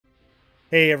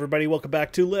Hey everybody, welcome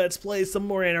back to Let's Play some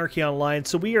more Anarchy Online.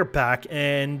 So we are back,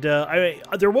 and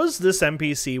there was this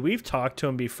NPC. We've talked to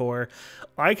him before.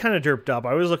 I kind of derped up.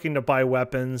 I was looking to buy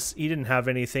weapons. He didn't have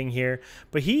anything here,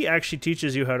 but he actually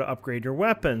teaches you how to upgrade your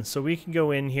weapons. So we can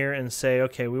go in here and say,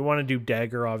 okay, we want to do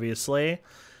dagger, obviously.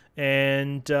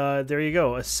 And there you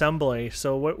go, assembly.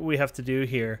 So what we have to do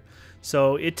here.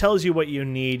 So it tells you what you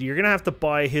need. You're going to have to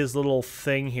buy his little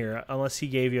thing here, unless he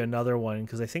gave you another one,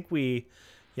 because I think we...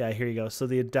 Yeah, here you go. So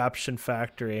the adaption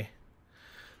factory.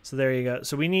 So there you go.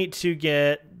 So we need to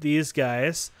get these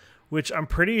guys, which I'm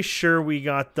pretty sure we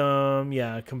got them.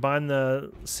 Yeah, combine the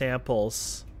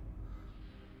samples.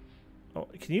 Oh,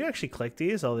 can you actually click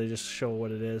these? Oh, they just show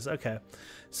what it is. Okay.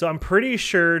 So I'm pretty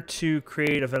sure to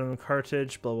create a venom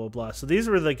cartridge, blah, blah, blah. So these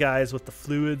were the guys with the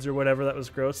fluids or whatever that was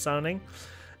gross sounding.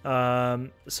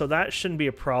 So that shouldn't be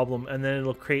a problem. And then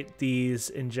it'll create these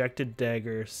injected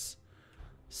daggers.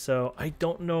 So I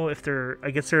don't know if they're, I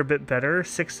guess they're a bit better.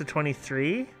 6 to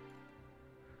 23.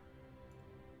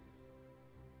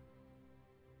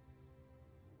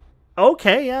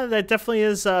 Okay, yeah, that definitely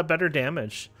is better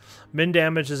damage. Min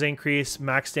damage is increased,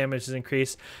 max damage is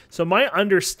increased. So my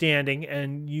understanding,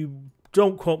 and you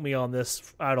don't quote me on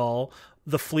this at all,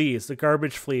 the fleas, the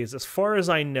garbage fleas, as far as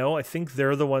I know, I think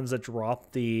they're the ones that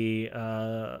drop the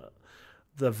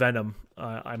venom,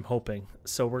 I'm hoping.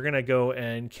 So we're going to go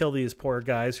and kill these poor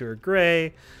guys who are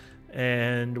gray,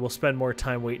 and we'll spend more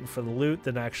time waiting for the loot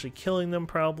than actually killing them,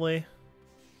 probably.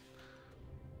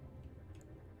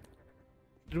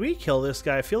 Did we kill this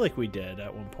guy? I feel like we did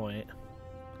at one point.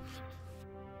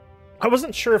 I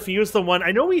wasn't sure if he was the one.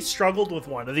 I know we struggled with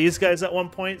one of these guys at one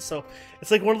point, so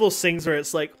it's like one of those things where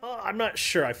it's like, oh, I'm not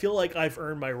sure. I feel like I've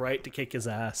earned my right to kick his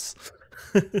ass.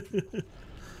 Can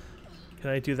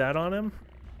I do that on him?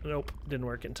 Nope, didn't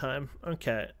work in time.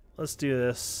 Okay, let's do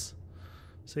this.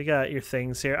 So you got your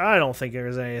things here. I don't think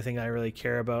there's anything I really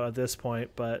care about at this point,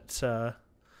 but it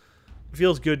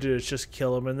feels good to just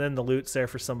kill him, and then the loot's there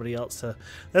for somebody else to...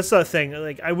 That's the thing.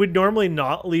 Like, I would normally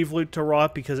not leave loot to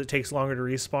rot because it takes longer to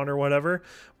respawn or whatever,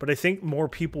 but I think more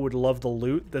people would love the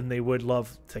loot than they would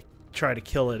love to try to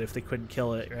kill it if they couldn't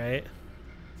kill it, right?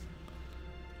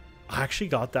 I actually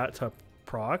got that to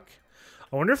proc.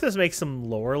 I wonder if this makes them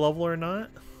lower level or not.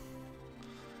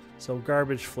 So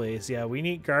garbage fleas. Yeah, we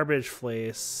need garbage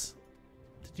fleas.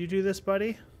 Did you do this,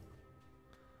 buddy?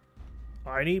 Oh,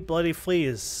 I need bloody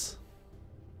fleas.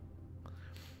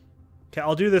 Okay,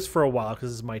 I'll do this for a while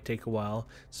because this might take a while,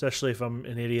 especially if I'm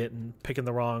an idiot and picking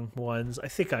the wrong ones. I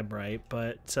think I'm right,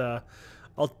 but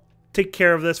I'll take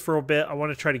care of this for a bit. I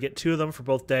want to try to get 2 of them for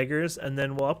both daggers, and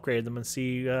then we'll upgrade them and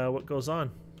see what goes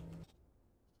on.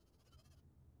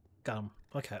 Got them.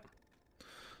 Okay.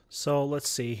 So let's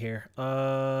see here.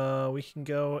 We can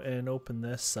go and open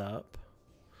this up.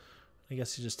 I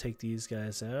guess you just take these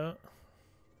guys out.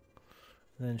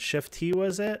 And then Shift T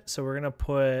was it? So we're gonna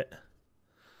put...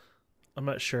 I'm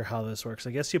not sure how this works.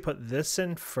 I guess you put this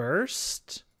in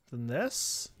first, then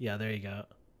this. Yeah, there you go.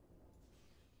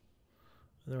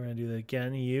 And then we're gonna do the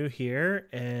again U here,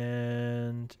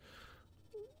 and...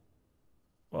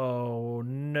 Oh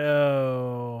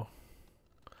no.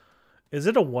 Is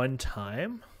it a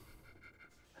one-time?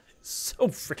 So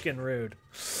freaking rude.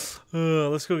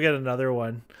 Let's go get another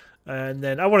one. And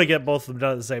then I want to get both of them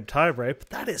done at the same time, right? But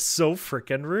that is so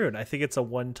freaking rude. I think it's a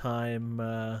one-time...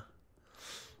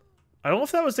 I don't know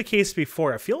if that was the case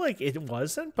before. I feel like it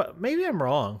wasn't, but maybe I'm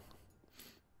wrong.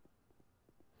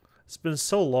 It's been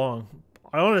so long.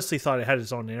 I honestly thought it had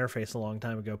its own interface a long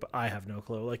time ago, but I have no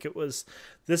clue. Like it was,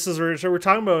 this is where, so we're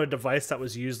talking about a device that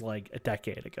was used like a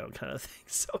decade ago kind of thing.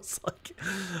 So it's like,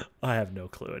 I have no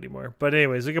clue anymore. But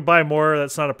anyways, we can buy more.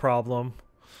 That's not a problem.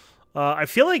 I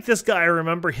feel like this guy, I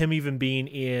remember him even being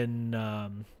in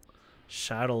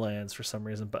Shadowlands for some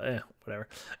reason, but whatever.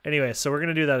 Anyway, so we're going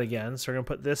to do that again. So we're going to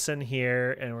put this in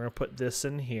here and we're going to put this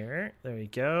in here. There we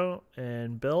go.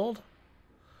 And build.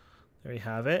 There you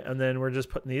have it. And then we're just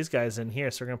putting these guys in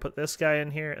here. So we're going to put this guy in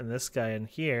here and this guy in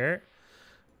here.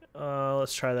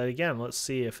 Let's try that again. Let's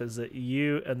see if is it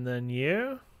you and then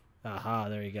you. Aha,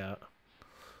 there you go.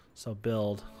 So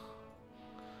build.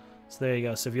 So there you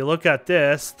go. So if you look at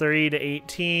this, 3 to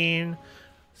 18,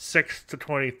 6 to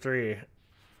 23.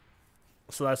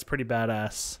 So that's pretty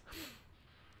badass.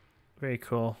 Very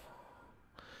cool.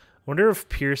 I wonder if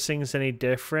piercing's any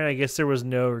different. I guess there was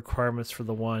no requirements for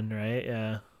the one, right?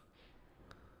 Yeah.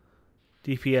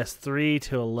 DPS 3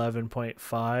 to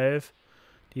 11.5.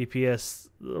 DPS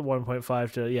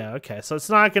 1.5 to... Yeah, okay. So it's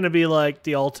not going to be like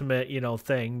the ultimate, you know,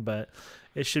 thing, but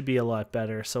it should be a lot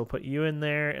better. So put you in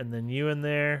there, and then you in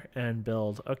there, and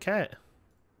build. Okay.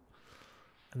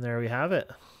 And there we have it.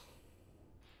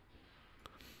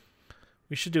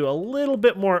 We should do a little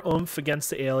bit more oomph against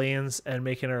the aliens and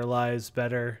making our lives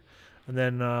better. And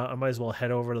then I might as well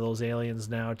head over to those aliens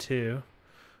now too.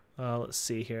 Let's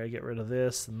see here. I get rid of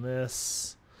this and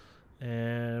this.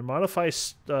 And modify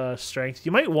strength.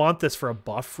 You might want this for a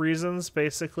buff reasons,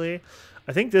 basically.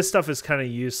 I think this stuff is kind of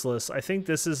useless. I think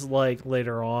this is like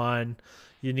later on.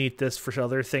 You need this for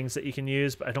other things that you can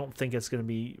use, but I don't think it's going to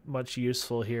be much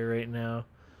useful here right now.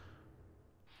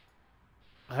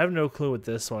 I have no clue what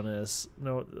this one is.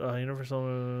 No, universal.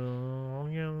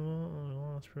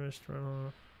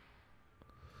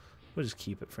 We'll just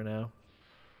keep it for now.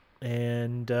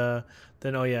 And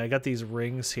then, oh yeah, I got these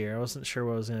rings here. I wasn't sure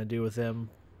what I was going to do with them.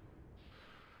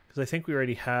 Because I think we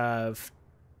already have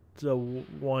the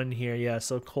one here. Yeah,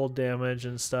 so cold damage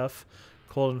and stuff.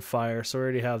 Cold and fire. So we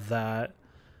already have that.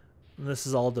 And this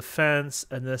is all defense.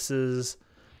 And this is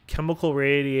chemical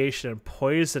radiation and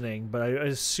poisoning. But I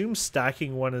assume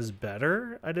stacking one is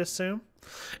better, I'd assume.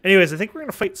 Anyways, I think we're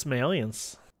going to fight some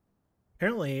aliens.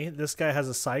 Apparently, this guy has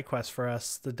a side quest for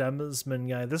us, the Demsman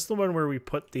guy. This is the one where we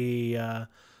put the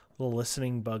little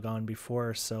listening bug on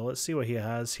before, so let's see what he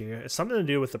has here. It's something to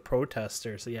do with the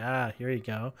protesters. Yeah, here you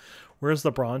go. Where's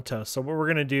the Bronto? So what we're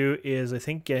going to do is, I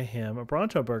think, get him a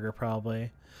Bronto burger,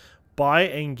 probably. Buy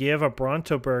and give a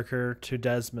Bronto burger to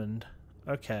Desmond.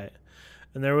 Okay.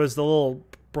 And there was the little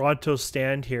Bronto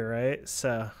stand here, right?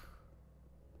 So,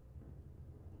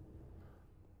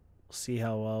 we'll see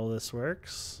how well this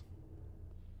works.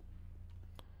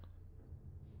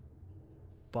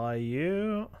 Buy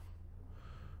you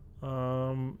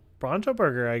Bronto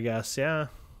burger, I guess. Yeah,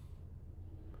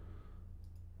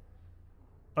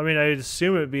 I mean, I'd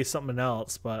assume it would be something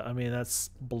else, but I mean, that's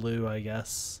blue, I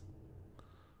guess.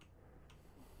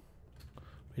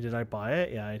 Wait, did I buy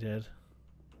it? Yeah, I did.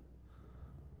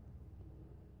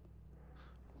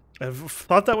 I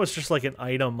thought that was just like an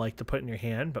item like to put in your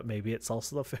hand, but maybe it's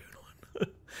also the food one.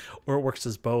 Or it works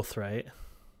as both, right?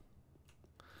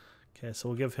 Okay, so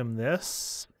we'll give him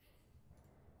this.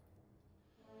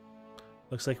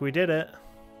 Looks like we did it.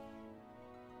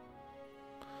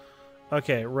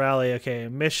 Okay, rally. Okay,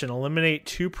 mission. Eliminate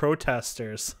 2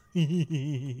 protesters. Not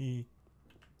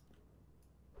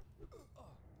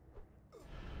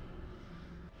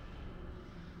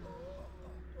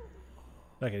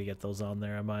gonna get those on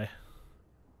there, am I?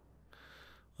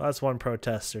 Well, that's 1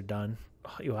 protester done.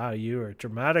 Oh, wow, you are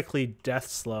dramatically death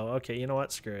slow. Okay, you know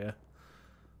what? Screw you.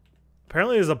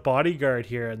 Apparently there's a bodyguard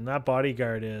here, and that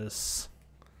bodyguard is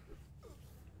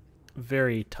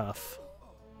very tough.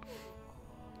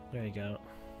 There you go.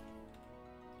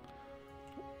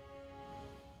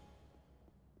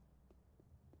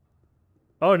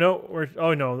 Oh no,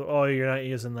 oh no, oh you're not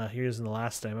using the, you're using the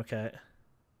last time, okay.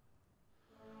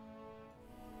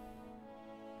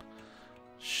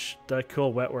 Shh, that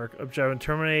cool wet work. Objective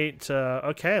terminate,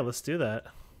 okay, let's do that.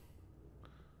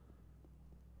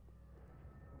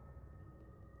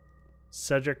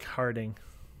 Cedric Harding.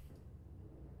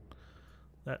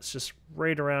 That's just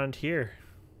right around here.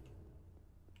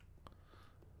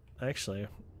 Actually.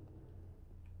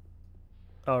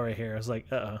 Oh, right here. I was like,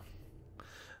 uh-oh.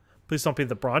 Please don't be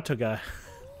the Bronto guy.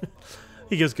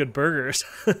 He gives good burgers.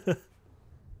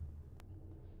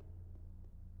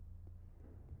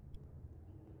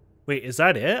 Wait, is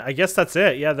that it? I guess that's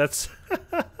it. Yeah, that's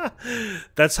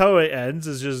that's how it ends,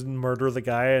 is just murder the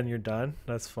guy and you're done.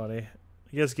 That's funny.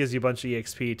 I guess it gives you a bunch of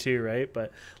EXP too, right?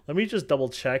 But let me just double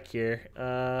check here.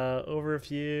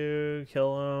 Overview,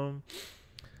 kill him.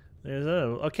 There's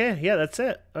okay, yeah, that's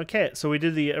it. Okay, so we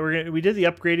did the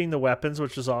upgrading the weapons,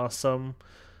 which is awesome.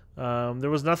 There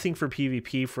was nothing for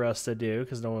PvP for us to do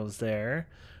because no one was there.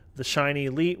 The shiny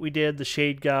elite we did, the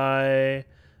shade guy,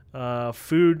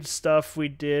 food stuff we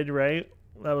did, right?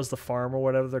 That was the farm or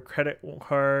whatever. The credit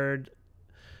card.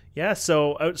 Yeah,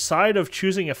 so outside of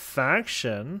choosing a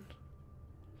faction.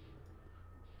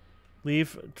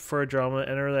 Leave for a drama,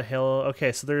 enter the hill.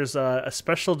 Okay, so there's a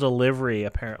special delivery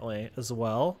apparently as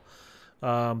well.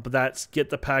 But that's get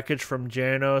the package from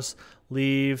Janos,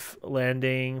 leave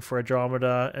landing for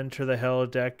Andromeda, enter the hill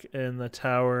deck in the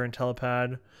tower and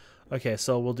telepad. Okay,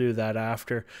 so we'll do that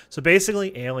after. So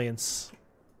basically aliens.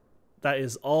 That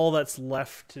is all that's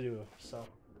left to do. So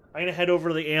I'm gonna head over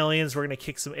to the aliens. We're gonna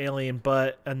kick some alien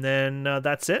butt, and then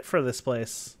that's it for this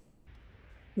place.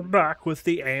 We're back with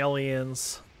the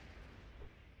aliens.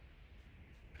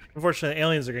 Unfortunately,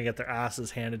 aliens are going to get their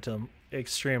asses handed to them.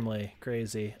 Extremely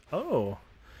crazy. Oh.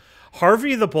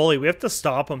 Harvey the Bully, we have to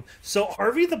stop him. So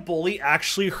Harvey the Bully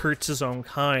actually hurts his own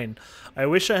kind. I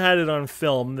wish I had it on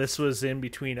film. This was in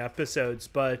between episodes,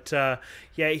 but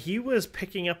yeah, he was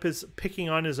picking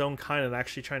on his own kind and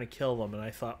actually trying to kill them. And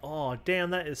I thought, oh damn,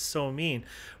 that is so mean.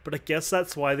 But I guess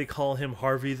that's why they call him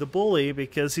Harvey the Bully,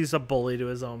 because he's a bully to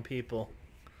his own people.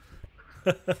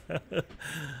 I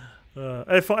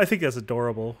think that's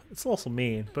adorable. It's also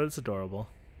mean, but it's adorable.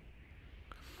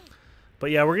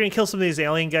 But yeah, we're going to kill some of these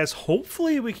alien guys.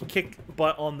 Hopefully we can kick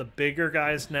butt on the bigger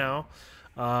guys now.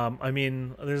 I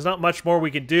mean, there's not much more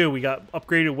we can do. We got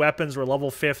upgraded weapons. We're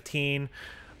level 15.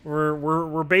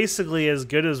 We're basically as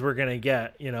good as we're going to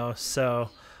get, you know. So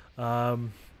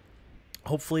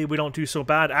hopefully we don't do so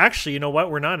bad. Actually, you know what?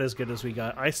 We're not as good as we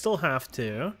got. I still have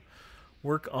to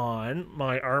work on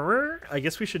my armor. I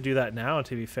guess we should do that now,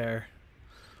 to be fair.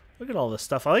 Look at all this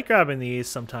stuff. I like grabbing these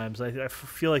sometimes. I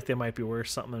feel like they might be worth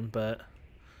something, but...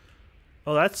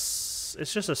 Oh, it's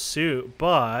just a suit,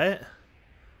 but...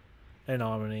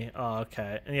 Anomaly. Oh,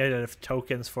 okay. And you have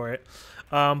tokens for it.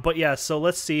 But yeah, so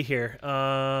let's see here.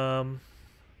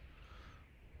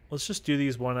 Let's just do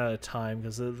these one at a time,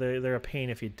 because they're a pain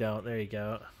if you don't. There you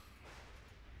go.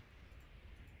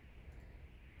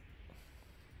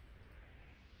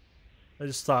 I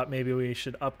just thought maybe we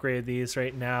should upgrade these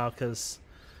right now, because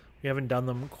we haven't done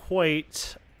them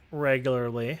quite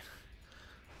regularly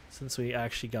since we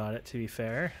actually got it, to be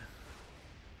fair.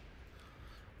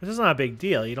 Which is not a big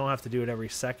deal. You don't have to do it every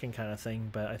second kind of thing,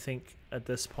 but I think at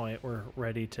this point we're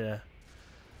ready to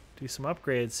do some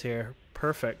upgrades here.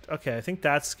 Perfect. Okay, I think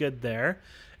that's good there.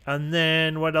 And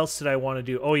then what else did I want to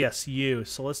do? Oh, yes, you.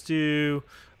 So let's do...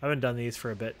 I haven't done these for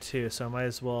a bit, too, so I might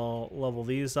as well level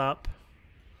these up.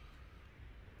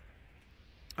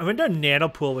 I haven't done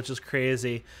Nanopool, which is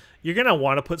crazy. You're going to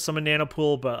want to put some in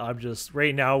Nanopool, but I'm just...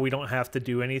 Right now, we don't have to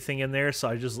do anything in there, so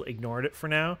I just ignored it for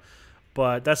now.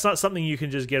 But that's not something you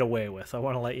can just get away with. I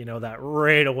want to let you know that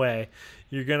right away.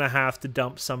 You're going to have to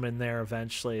dump some in there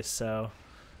eventually, so...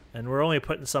 And we're only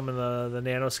putting some in the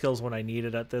nano skills when I need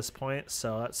it at this point,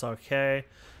 so that's okay.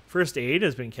 First aid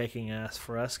has been kicking ass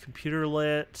for us. Computer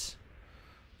lit.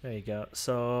 There you go.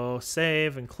 So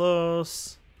save and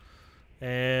close.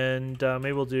 And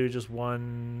maybe we'll do just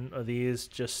one of these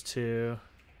just to...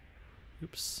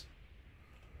 Oops.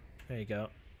 There you go.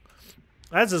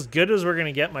 That's as good as we're going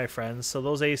to get, my friends. So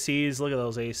those ACs, look at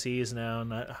those ACs now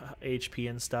and that HP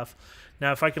and stuff.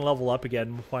 Now, if I can level up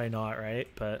again, why not, right?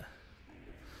 But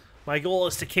my goal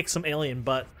is to kick some alien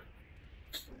butt.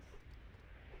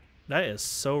 That is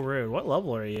so rude. What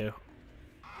level are you?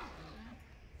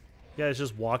 You guy's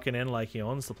just walking in like he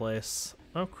owns the place.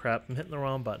 Oh, crap. I'm hitting the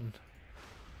wrong button.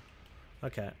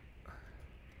 Okay.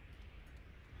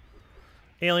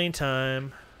 Alien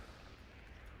time.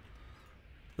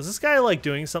 Is this guy like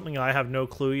doing something I have no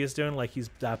clue he's doing? Like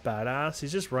he's that badass?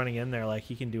 He's just running in there like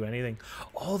he can do anything.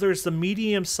 Oh, there's the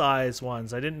medium-sized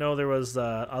ones. I didn't know there was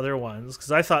the other ones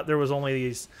because I thought there was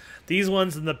only these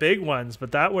ones and the big ones,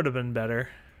 but that would have been better.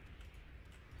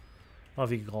 I don't know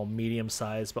if you can call them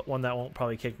medium-sized, but one that won't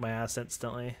probably kick my ass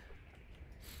instantly.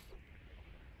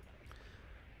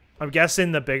 I'm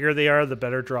guessing the bigger they are, the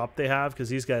better drop they have, because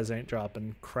these guys ain't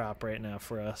dropping crap right now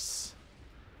for us.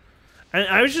 And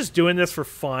I was just doing this for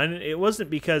fun. It wasn't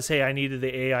because, hey, I needed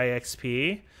the AI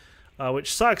XP,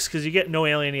 which sucks because you get no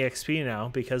alien EXP now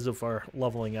because of our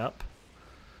leveling up.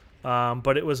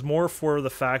 But it was more for the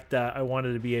fact that I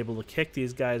wanted to be able to kick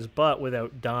these guys' butt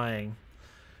without dying.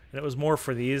 And it was more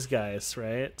for these guys,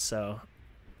 right? So,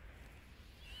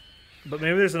 but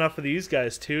maybe there's enough of these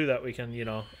guys too that we can, you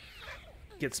know,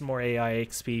 get some more AI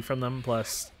XP from them,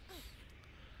 plus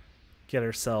get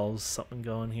ourselves something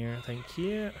going here. Thank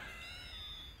you.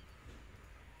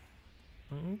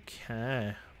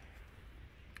 Okay.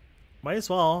 Might as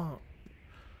well.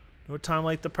 No time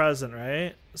like the present,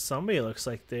 right? Somebody looks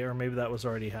like they, or maybe that was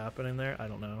already happening there. I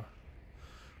don't know.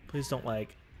 Please don't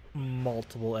like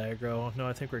multiple aggro. No,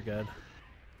 I think we're good.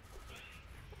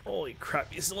 Holy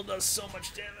crap, he still does so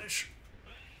much damage.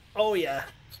 Oh yeah.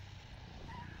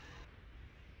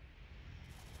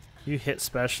 You hit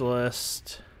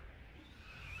specialist.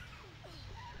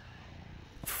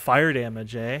 Fire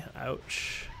damage, eh?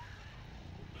 Ouch.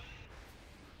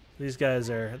 These guys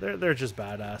are, they're just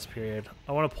badass, period.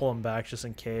 I want to pull them back just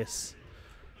in case.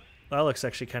 That looks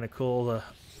actually kind of cool, the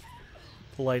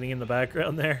lighting in the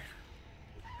background there.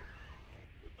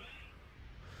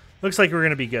 Looks like we're going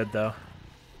to be good, though.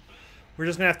 We're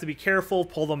just going to have to be careful,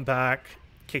 pull them back,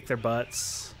 kick their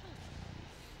butts.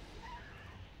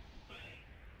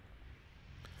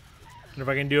 And if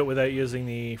I can do it without using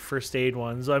the first aid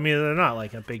ones, I mean, they're not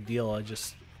like a big deal.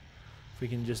 If we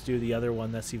can just do the other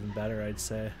one, that's even better, I'd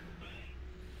say.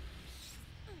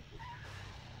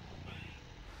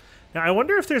 Now, I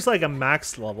wonder if there's like a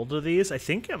max level to these. I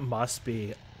think it must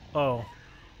be. Oh.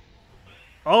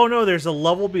 Oh, no, there's a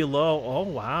level below. Oh,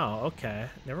 wow. Okay.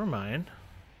 Never mind.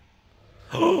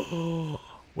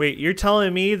 Wait, you're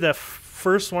telling me the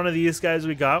first one of these guys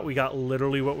we got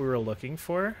literally what we were looking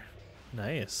for?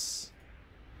 Nice.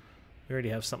 We already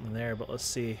have something there, but let's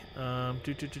see.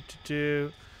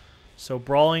 So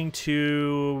Brawling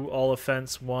 2, All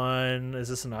Offense 1. Is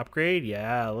this an upgrade?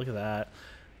 Yeah, look at that.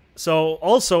 So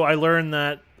also I learned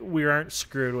that we aren't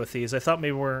screwed with these. I thought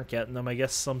maybe we weren't getting them. I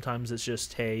guess sometimes it's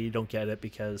just, hey, you don't get it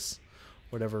because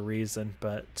whatever reason.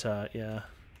 But yeah.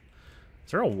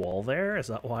 Is there a wall there? Is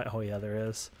that why? Oh yeah, there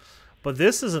is. But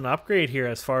this is an upgrade here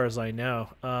as far as I know.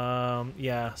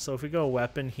 Yeah, so if we go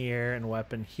weapon here and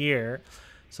weapon here.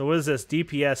 So what is this?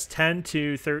 DPS 10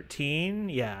 to 13?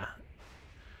 Yeah.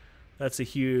 That's a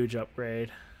huge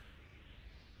upgrade.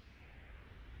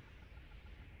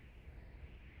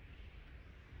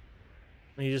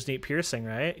 You just need piercing,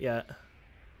 right? Yeah.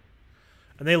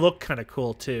 And they look kind of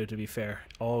cool too, to be fair.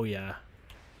 Oh yeah.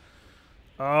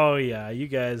 Oh yeah, you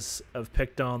guys have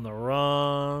picked on the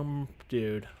wrong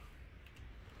dude.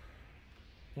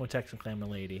 Well, technically I'm a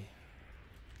lady.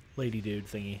 Lady dude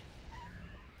thingy.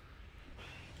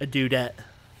 A dudette.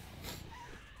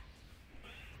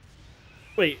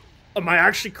 Wait, am I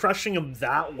actually crushing him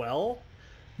that well?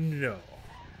 No.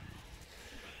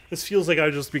 This feels like I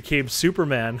just became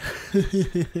Superman.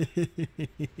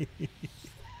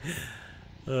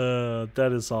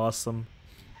 That is awesome.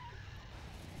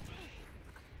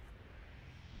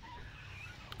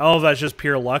 Oh, that's just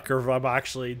pure luck, or if I'm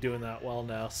actually doing that well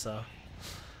now, so.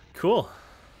 Cool.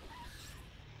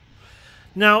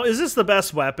 Now, is this the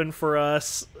best weapon for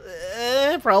us?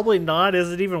 Probably not. Is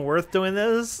it even worth doing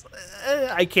this?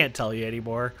 I can't tell you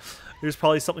anymore. There's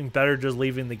probably something better just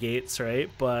leaving the gates, right?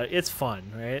 But it's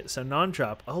fun, right? So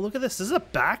non-drop. Oh, look at this. This is a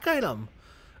back item.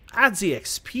 Adds the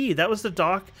XP. That was the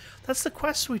dock. That's the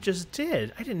quest we just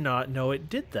did. I did not know it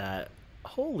did that.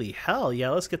 Holy hell. Yeah,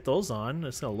 let's get those on.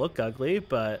 It's going to look ugly,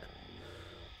 but...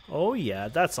 Oh, yeah.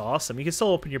 That's awesome. You can still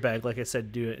open your bag, like I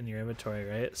said, do it in your inventory,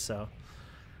 right? So,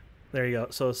 there you go.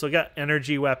 So we got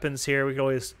energy weapons here. We can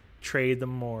always trade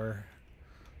them or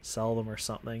sell them or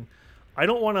something. I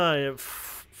don't want to...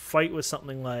 fight with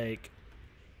something like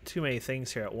too many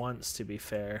things here at once, to be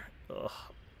fair. Ugh.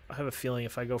 I have a feeling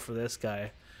if I go for this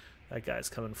guy, that guy's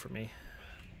coming for me.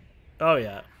 Oh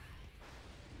yeah.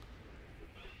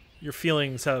 Your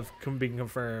feelings have been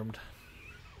confirmed.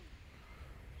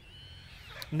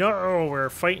 No, we're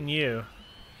fighting you.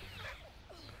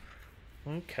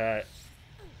 Okay.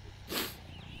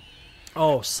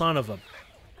 Oh, son of a...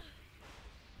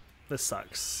 This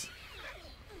sucks.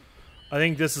 I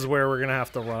think this is where we're going to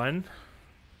have to run.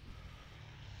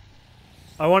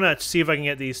 I want to see if I can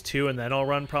get these two and then I'll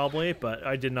run probably, but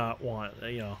I did not want,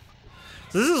 you know.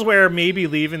 So this is where maybe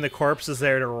leaving the corpses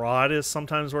there to rot is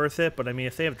sometimes worth it, but I mean,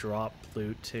 if they have drop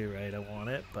loot too, right, I want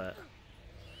it, but...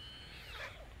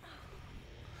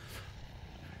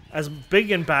 As big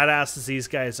and badass as these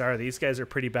guys are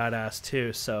pretty badass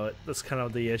too, so that's kind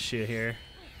of the issue here.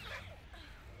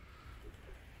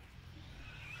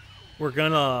 We're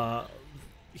gonna...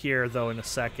 here though in a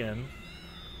second.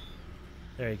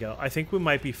 There you go. I think we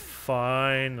might be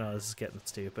fine. Oh, this is getting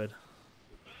stupid.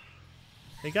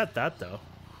 They got that though.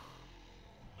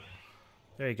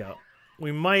 There you go.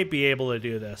 We might be able to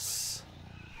do this.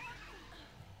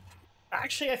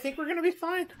 Actually, I think we're gonna be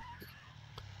fine.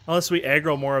 Unless we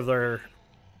aggro more of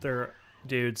their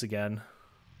dudes again.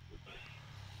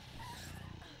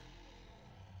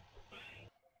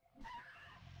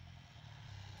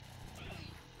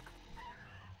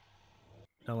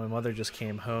 Now my mother just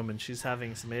came home and she's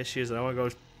having some issues and I want to go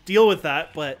deal with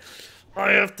that, but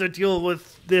I have to deal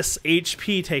with this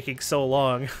HP taking so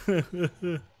long.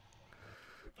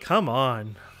 Come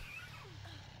on.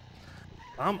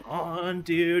 Come on,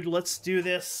 dude. Let's do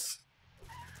this.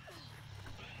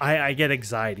 I get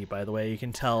anxiety, by the way, you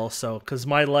can tell, so, because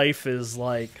my life is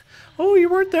like, oh, you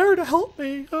weren't there to help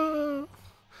me. So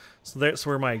that's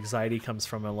where my anxiety comes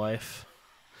from in life.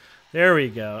 There we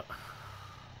go.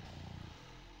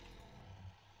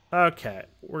 Okay,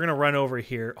 we're going to run over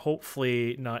here,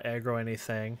 hopefully not aggro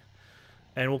anything.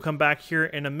 And we'll come back here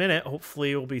in a minute.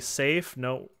 Hopefully we'll be safe.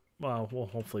 No, well, we'll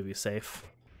hopefully be safe.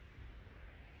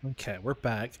 Okay, we're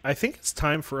back. I think it's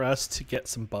time for us to get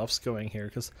some buffs going here,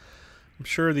 because I'm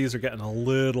sure these are getting a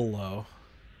little low.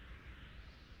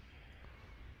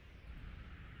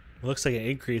 It looks like it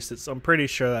increased it, so I'm pretty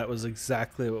sure that was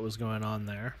exactly what was going on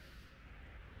there.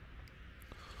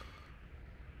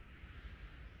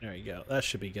 There you go. That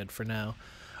should be good for now.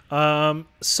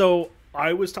 So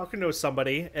I was talking to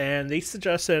somebody, and they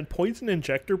suggested poison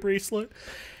injector bracelet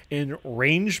and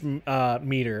range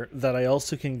meter that I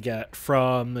also can get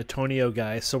from the Tonio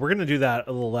guy. So we're gonna do that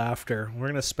a little after. We're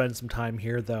gonna spend some time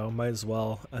here though, might as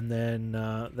well. And then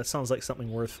that sounds like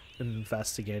something worth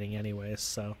investigating, anyways.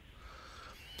 So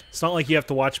it's not like you have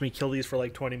to watch me kill these for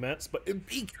like 20 minutes, but it'd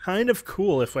be kind of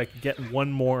cool if I could get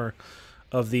one more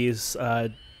of these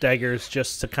daggers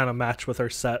just to kind of match with our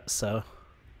set. So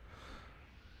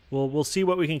we'll see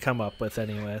what we can come up with,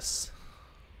 anyways.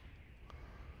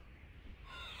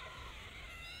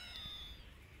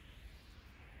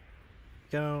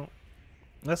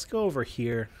 Let's go over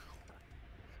here.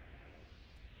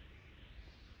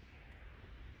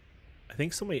 I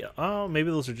think somebody, oh, maybe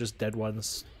those are just dead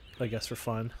ones, I guess, for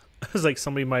fun. I was like,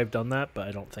 somebody might have done that, but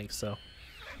I don't think so.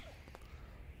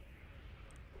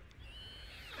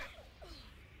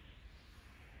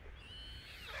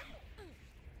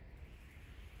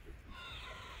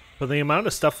 But the amount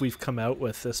of stuff we've come out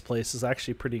with this place is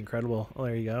actually pretty incredible. Oh,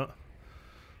 there you go.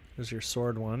 There's your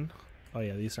sword one. Oh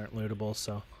yeah, these aren't lootable,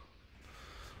 so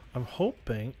I'm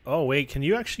hoping... Oh wait, can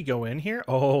you actually go in here?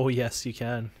 Oh yes, you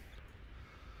can.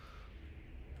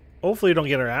 Hopefully we don't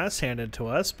get our ass handed to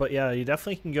us, but yeah, you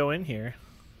definitely can go in here.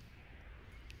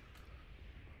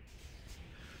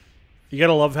 You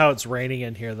gotta love how it's raining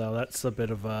in here, though. That's a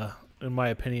bit of a, in my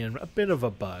opinion, a bit of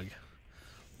a bug.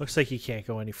 Looks like you can't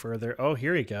go any further. Oh,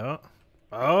 here you go.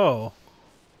 Oh.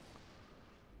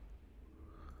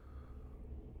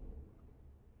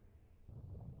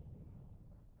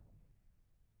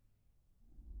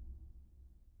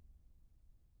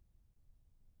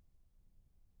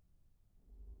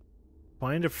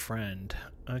 Find a friend.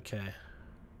 Okay.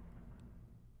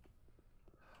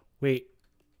 Wait.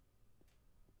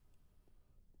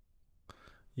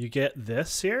 You get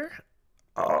this here?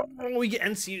 Oh, we get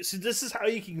NCU. So this is how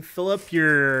you can fill up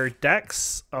your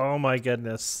decks? Oh my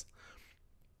goodness.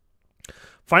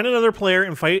 Find another player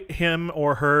and fight him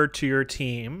or her to your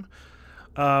team.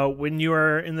 When you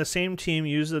are in the same team,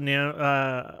 use the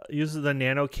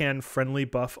nano can friendly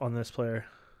buff on this player.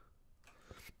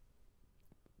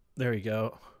 There you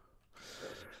go.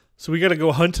 So we got to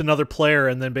go hunt another player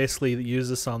and then basically use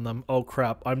this on them. Oh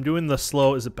crap! I'm doing the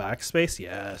slow. Is it backspace?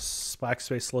 Yes,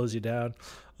 backspace slows you down.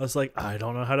 I was like, I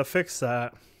don't know how to fix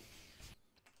that.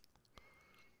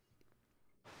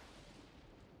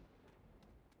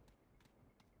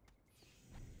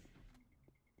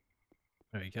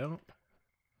 There you go.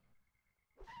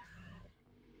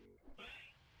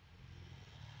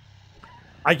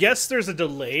 I guess there's a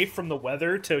delay from the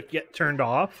weather to get turned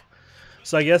off.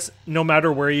 So I guess no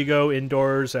matter where you go,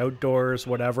 indoors, outdoors,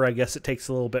 whatever, I guess it takes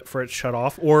a little bit for it to shut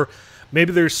off. Or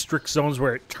maybe there's strict zones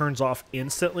where it turns off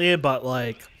instantly, but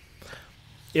like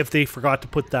if they forgot to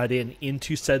put that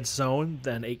into said zone,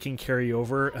 then it can carry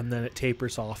over and then it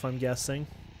tapers off, I'm guessing.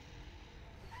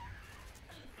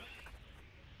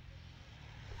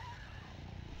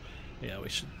 Yeah, we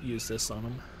should use this on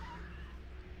them.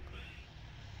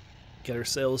 Get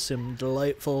ourselves some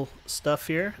delightful stuff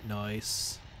here.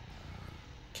 Nice.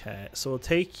 Okay, so we'll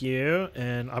take you,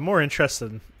 and I'm more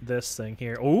interested in this thing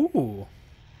here. Ooh!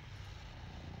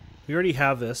 We already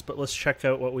have this, but let's check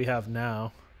out what we have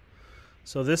now.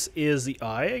 So this is the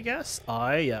eye, I guess?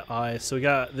 Eye? Yeah, eye. So we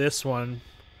got this one.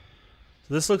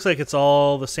 So this looks like it's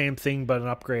all the same thing, but an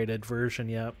upgraded version.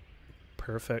 Yep.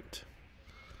 Perfect.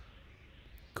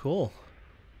 Cool.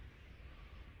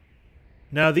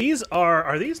 Now these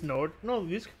are these no,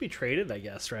 these could be traded, I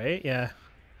guess, right? Yeah.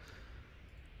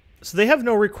 So they have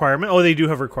no requirement. Oh, they do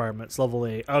have requirements. Level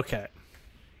 8. Okay.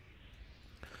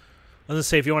 I was gonna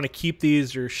say if you want to keep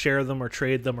these or share them or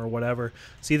trade them or whatever.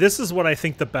 See, this is what I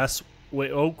think the best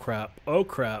way. Oh crap. Oh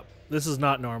crap. This is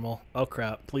not normal. Oh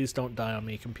crap. Please don't die on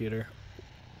me, computer.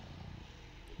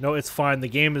 No, it's fine. The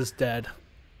game is dead.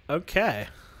 Okay.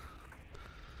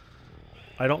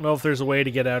 I don't know if there's a way to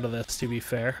get out of this, to be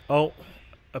fair. Oh,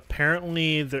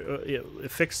 apparently it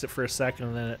fixed it for a second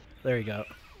and then it... There you go.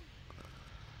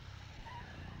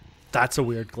 That's a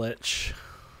weird glitch.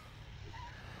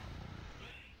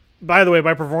 By the way,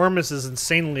 my performance is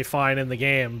insanely fine in the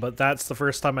game, but that's the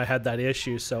first time I had that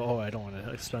issue, so... Oh, I don't want to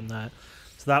expend that.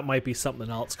 So that might be something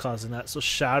else causing that. So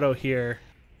Shadow here...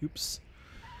 Oops.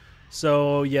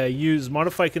 So, yeah, use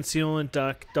modify concealment,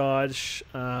 duck, dodge,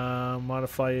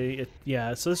 modify it.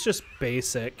 Yeah, so it's just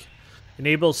basic.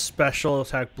 Enables special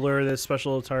attack, blur this,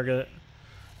 special target,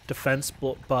 defense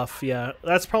buff. Yeah,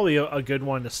 that's probably a good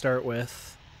one to start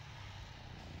with.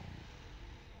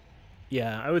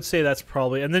 Yeah, I would say that's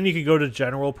probably... And then you could go to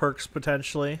general perks,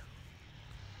 potentially.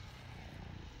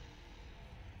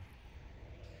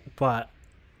 But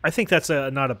I think that's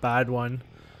not a bad one.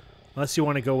 Unless you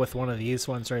want to go with one of these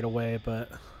ones right away, but...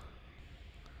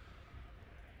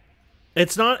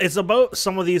 It's not... It's about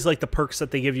some of these, like, the perks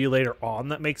that they give you later on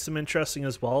that makes them interesting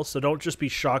as well. So don't just be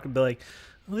shocked and be like,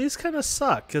 well, these kind of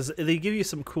suck, because they give you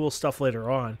some cool stuff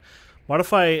later on.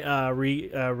 Modify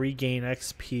regain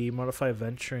XP. Modify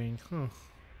venturing.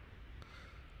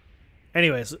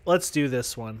 Anyways, let's do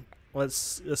this one.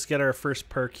 Let's get our first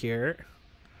perk here.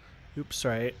 Oops,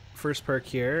 right. First perk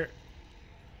here.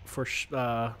 For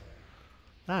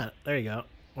there you go.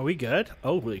 Are we good?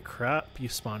 Holy crap! You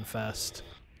spawn fast.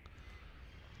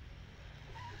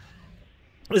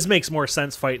 This makes more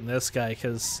sense fighting this guy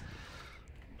because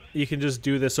you can just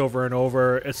do this over and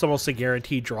over. It's almost a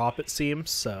guaranteed drop, it seems.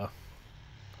 So.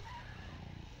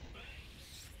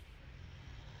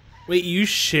 Wait, you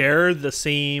share the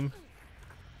same...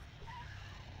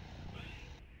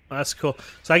 That's cool.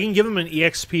 So I can give him an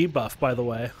EXP buff, by the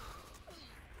way.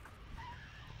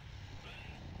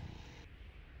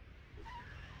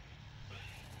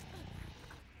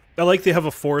 I like they have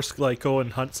a force, like, go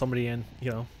and hunt somebody and,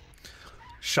 you know,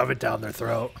 shove it down their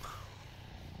throat.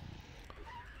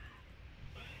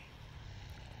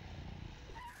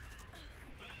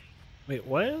 Wait,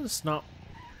 what is not...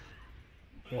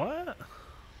 What?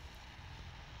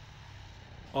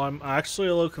 Oh, I'm actually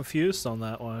a little confused on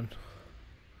that one.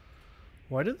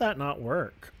 Why did that not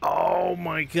work? Oh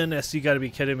my goodness, you gotta be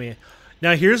kidding me.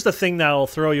 Now here's the thing that'll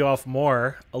throw you off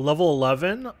more. A level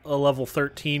 11, a level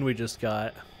 13 we just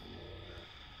got.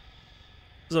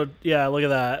 So yeah, look at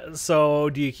that. So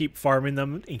do you keep farming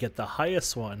them and get the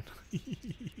highest one?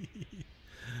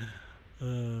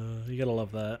 You gotta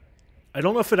love that. I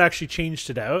don't know if it actually changed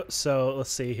it out, so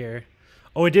let's see here.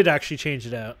 Oh, it did actually change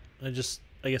it out. It just,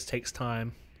 I guess, takes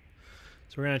time.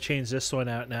 So we're gonna change this one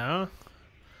out now.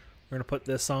 We're going to put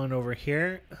this on over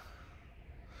here.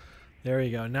 There we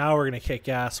go. Now we're going to kick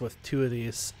ass with 2 of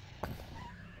these.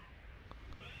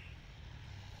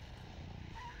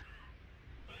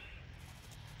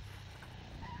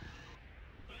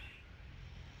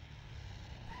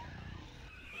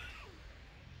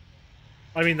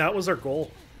 I mean, that was our goal.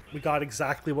 We got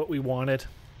exactly what we wanted.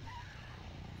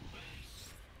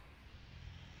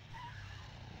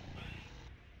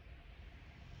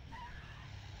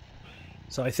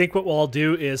 So I think what we'll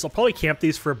do is I'll probably camp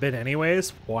these for a bit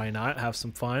anyways. Why not? Have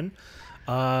some fun.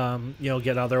 You know,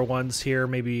 get other ones here,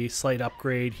 maybe slight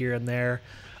upgrade here and there.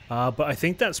 But I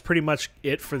think that's pretty much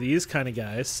it for these kind of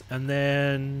guys. And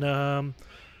then,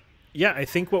 yeah, I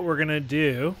think what we're going to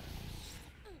do...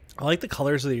 I like the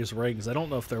colors of these rings. I don't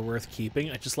know if they're worth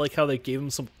keeping. I just like how they gave them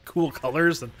some cool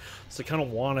colors. And so I kind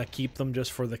of want to keep them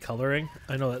just for the coloring.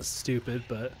 I know that's stupid,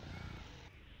 but...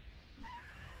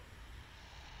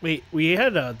 Wait, we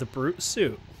had the brute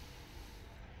suit.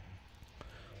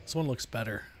 This one looks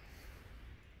better.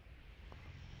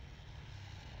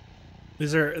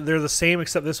 They're the same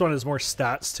except this one has more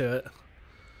stats to it.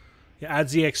 It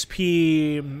adds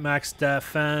EXP, max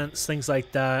defense, things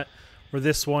like that. Where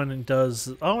this one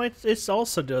does... Oh, it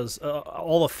also does...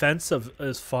 all offensive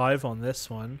is 5 on this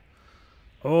one.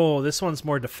 Oh, this one's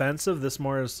more defensive. This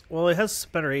more is... Well, it has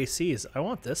better ACs. I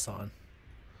want this on.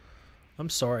 I'm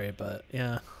sorry, but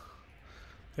yeah.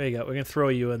 There you go. We're going to throw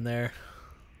you in there.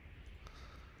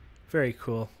 Very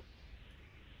cool.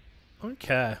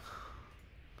 Okay.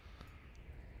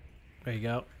 There you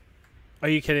go. Are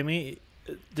you kidding me?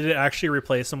 Did it actually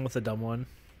replace him with a dumb one?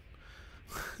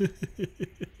 It's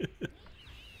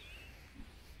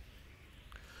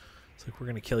like, we're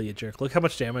going to kill you, jerk. Look how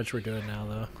much damage we're doing now,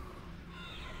 though.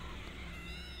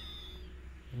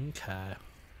 Okay.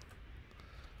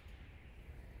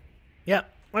 Yeah,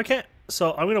 okay.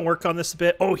 So I'm going to work on this a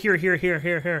bit. Oh, here.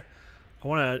 I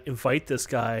want to invite this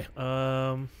guy.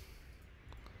 How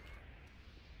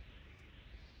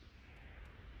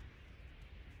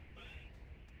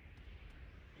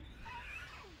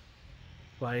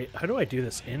do I do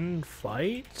this?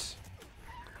 Invite?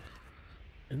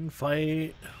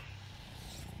 Invite.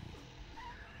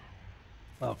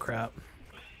 Oh, crap.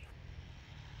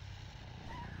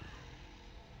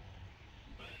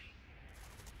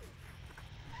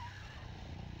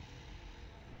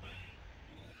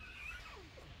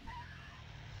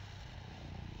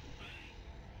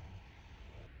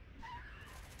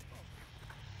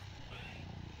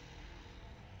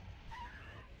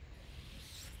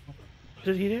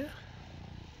 Did he do?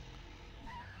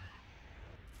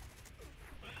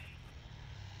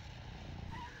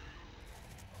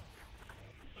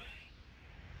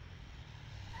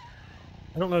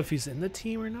 I don't know if he's in the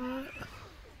team or not.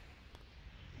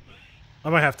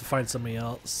 I might have to find somebody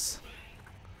else.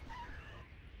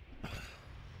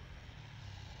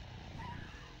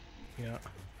 Yeah.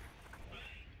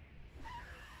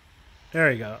 There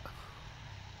you go.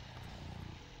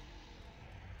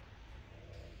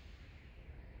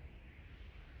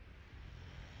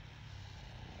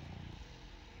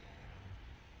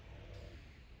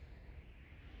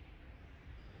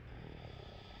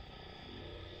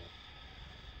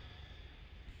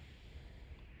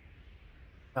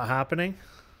 Not happening.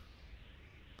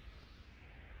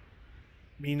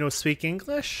 Me no speak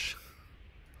English?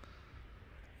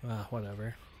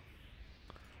 Whatever.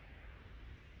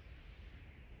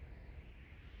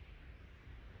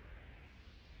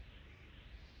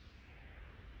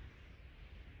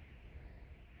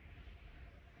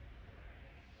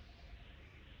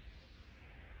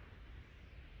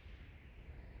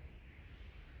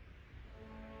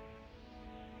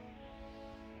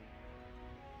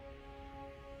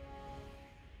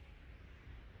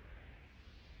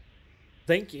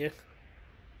 Thank you.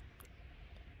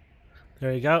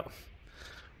 There you go.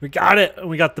 We got it.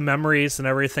 We got the memories and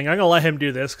everything. I'm going to let him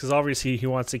do this because obviously he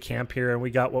wants to camp here and we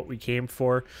got what we came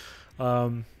for. So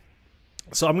I'm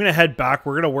going to head back.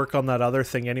 We're going to work on that other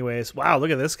thing anyways. Wow,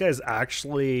 look at this guy's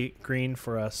actually green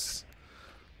for us.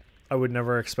 I would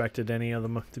never expected any of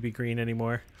them to be green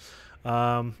anymore.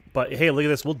 But hey, look at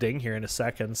this. We'll ding here in a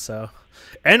second. So,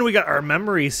 and we got our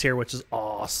memories here, which is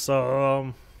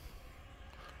awesome.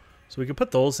 So we can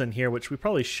put those in here, which we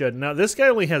probably should. Now, this guy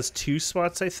only has 2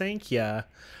 spots, I think. Yeah.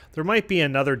 There might be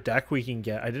another deck we can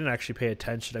get. I didn't actually pay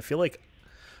attention. I feel like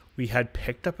we had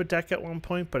picked up a deck at one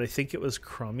point, but I think it was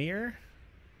crummier.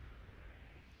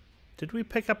 Did we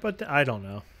pick up a deck? I don't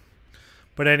know.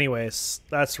 But anyways,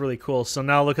 that's really cool. So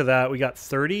now look at that. We got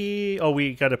 30. Oh,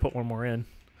 we got to put one more in.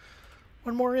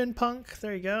 One more in, punk.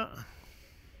 There you go.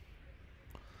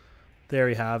 There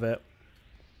we have it.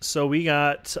 So we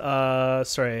got,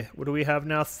 sorry, what do we have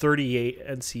now? 38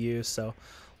 NCU, so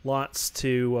lots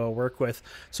to work with.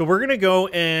 So we're going to go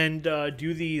and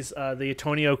do these, the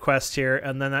Antonio quest here,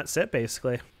 and then that's it,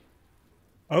 basically.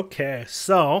 Okay,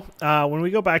 so when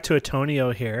we go back to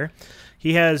Antonio here,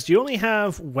 he has, do you only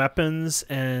have weapons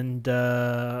and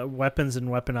weapon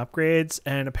upgrades?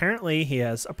 And apparently he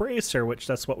has a bracer, which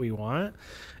that's what we want.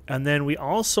 And then we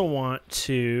also want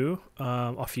to,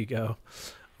 off you go.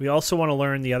 We also want to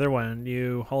learn the other one.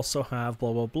 You also have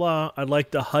blah, blah, blah. I'd like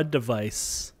the HUD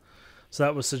device. So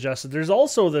that was suggested. There's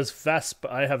also this vest, but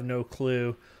I have no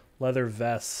clue. Leather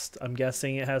vest. I'm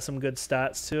guessing it has some good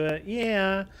stats to it.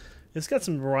 Yeah. It's got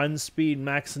some run speed,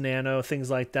 max nano, things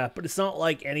like that. But it's not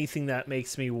like anything that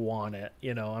makes me want it.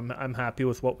 You know, I'm happy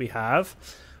with what we have.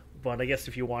 But I guess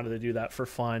if you wanted to do that for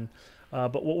fun.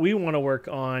 But what we want to work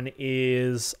on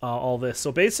is all this.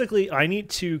 So basically, I need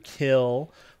to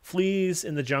kill fleas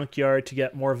in the junkyard to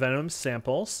get more venom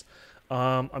samples.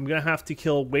 I'm going to have to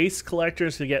kill waste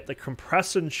collectors to get the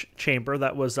compression chamber.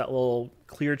 That was that little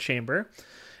clear chamber.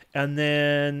 And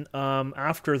then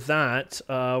after that,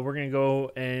 we're going to go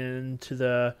into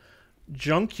the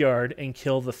junkyard and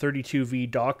kill the 32V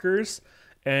Dockers.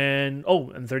 And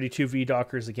 32V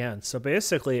Dockers again. So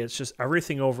basically, it's just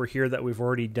everything over here that we've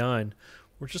already done.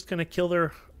 We're just going to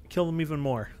kill them even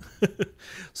more.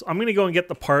 So I'm going to go and get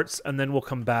the parts, and then we'll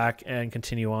come back and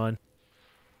continue on.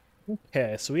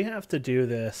 Okay, so we have to do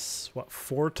this, what,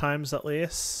 4 times at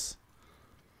least?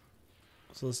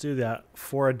 So let's do that.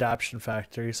 4 adaption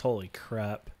factories. Holy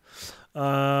crap.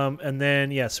 And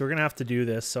then, yeah, so we're going to have to do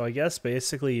this. So I guess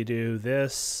basically you do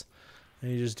this,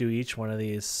 and you just do each one of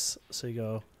these. So you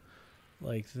go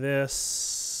like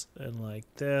this, and like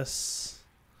this,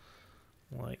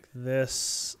 like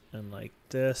this, and like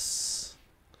this,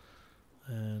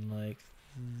 and like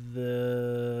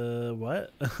the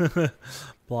what?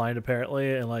 Blind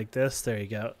apparently, and like this. There you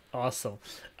go. Awesome.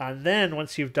 And then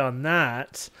once you've done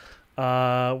that,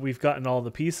 we've gotten all the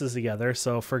pieces together.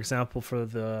 So for example, for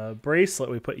the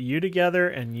bracelet, we put you together,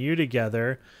 and we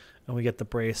get the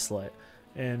bracelet.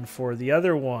 And for the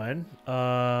other one,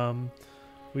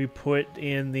 we put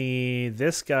in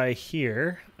this guy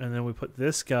here, and then we put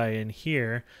this guy in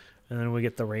here, and then we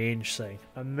get the range thing.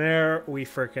 And there we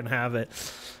freaking have it.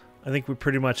 I think we've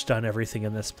pretty much done everything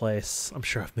in this place. I'm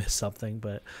sure I've missed something,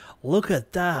 but look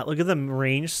at that. Look at the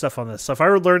range stuff on this. So if I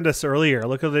would learned this earlier,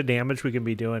 look at the damage we can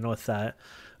be doing with that.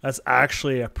 That's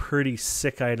actually a pretty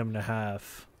sick item to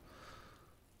have.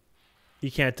 You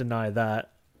can't deny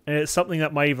that. And it's something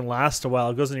that might even last a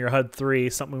while. It goes in your HUD 3,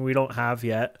 something we don't have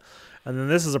yet. And then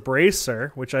this is a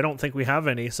bracer, which I don't think we have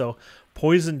any. So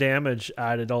poison damage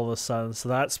added all of a sudden. So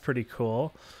that's pretty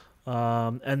cool.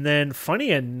 And then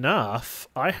funny enough,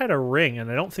 I had a ring,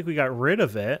 and I don't think we got rid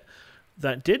of it,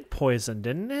 that did poison,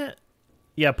 didn't it?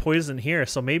 Yeah, poison here.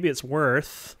 So maybe it's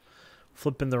worth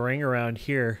flipping the ring around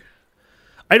here.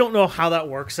 I don't know how that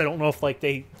works. I don't know if like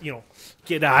they,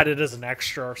 get added as an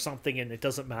extra or something and it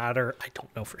doesn't matter. I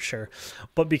don't know for sure.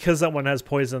 But because that one has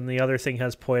poison, the other thing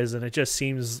has poison, it just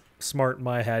seems smart in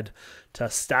my head to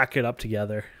stack it up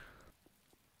together.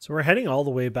 So we're heading all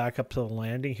the way back up to the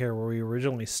landing here where we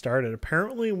originally started.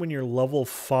 Apparently when you're level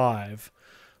 5,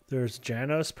 there's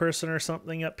Janos person or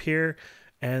something up here,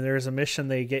 and there's a mission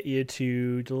they get you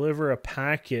to deliver a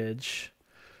package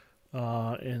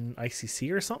in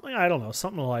ICC or something. I don't know,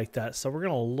 something like that. So we're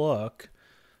gonna look.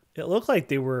 It looked like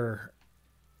they were,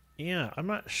 yeah, I'm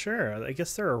not sure. I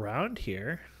guess they're around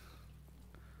here.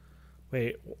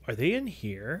 Wait, are they in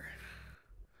here?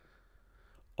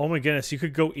 Oh my goodness, you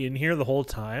could go in here the whole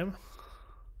time?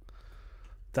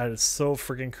 That is so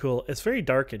freaking cool. It's very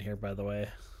dark in here, by the way.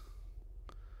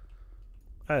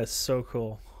 That is so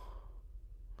cool.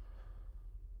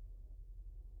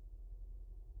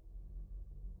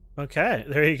 Okay,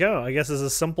 there you go. I guess it's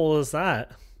as simple as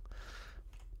that.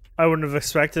 I wouldn't have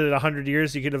expected it 100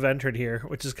 years you could have entered here,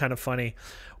 which is kind of funny.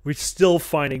 We're still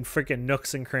finding freaking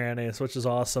nooks and crannies, which is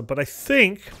awesome. But I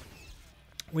think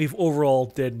we've overall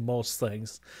did most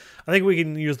things. I think we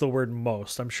can use the word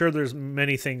most. I'm sure there's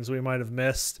many things we might have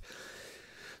missed,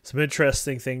 some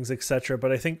interesting things, etc.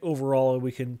 But I think overall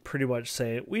we can pretty much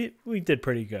say we did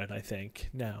pretty good, I think,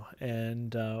 now.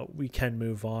 And we can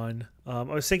move on. I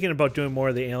was thinking about doing more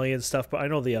of the alien stuff, but I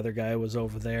know the other guy was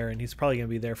over there, and he's probably going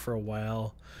to be there for a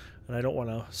while. And I don't want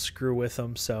to screw with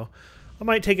him, so I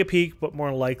might take a peek, but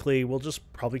more likely we'll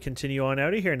just probably continue on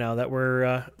out of here now that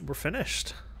we're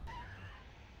finished.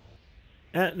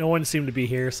 No one seemed to be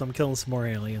here, so I'm killing some more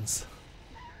aliens.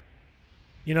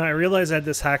 You know, I realized I had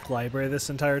this hack library this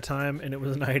entire time, and it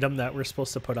was an item that we're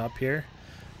supposed to put up here.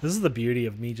 This is the beauty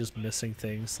of me just missing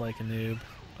things like a noob.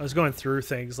 I was going through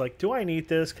things like, do I need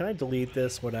this? Can I delete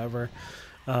this? Whatever.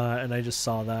 And I just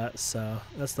saw that, so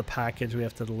that's the package we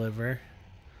have to deliver.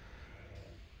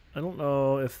 I don't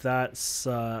know if that's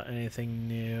anything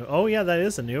new. Oh yeah, that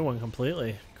is a new one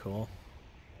completely. Cool.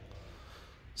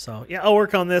 So yeah, I'll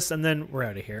work on this and then we're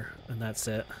out of here. And that's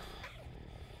it.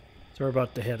 So we're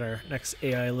about to hit our next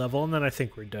AI level and then I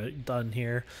think we're done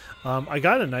here. I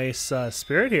got a nice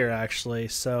spirit here actually,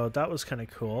 so that was kind of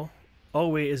cool. Oh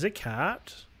wait, is it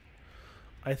capped?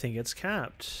 I think it's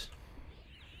capped.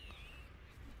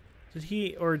 Did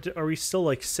he, or are we still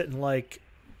like sitting like...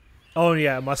 Oh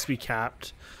yeah, it must be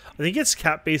capped. I think it's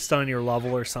capped based on your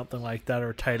level or something like that,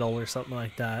 or title or something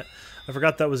like that. I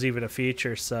forgot that was even a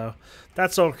feature, so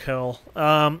that's so cool.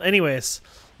 Anyways,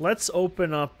 let's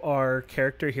open up our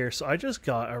character here. So I just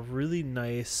got a really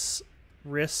nice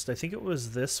wrist. I think it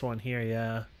was this one here,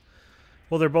 yeah.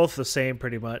 Well, they're both the same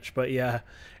pretty much, but yeah.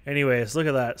 Anyways, look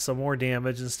at that. Some more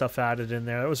damage and stuff added in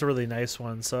there. That was a really nice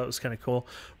one, so it was kind of cool.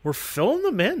 We're filling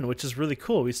them in, which is really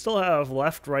cool. We still have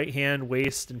left, right hand,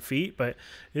 waist, and feet, but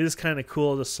it is kind of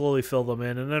cool to slowly fill them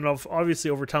in. And then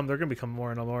obviously over time, they're going to become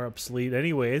more and more obsolete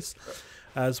anyways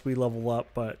as we level up,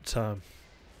 but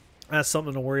that's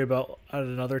something to worry about at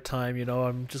another time. You know,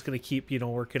 I'm just going to keep,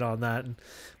 working on that, and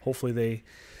hopefully they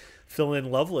fill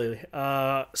in lovely.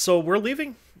 So we're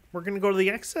leaving. We're going to go to the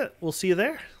exit. We'll see you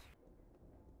there.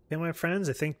 Okay, my friends,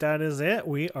 I think that is it.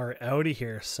 We are out of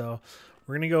here. So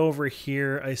we're going to go over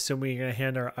here. I assume we're going to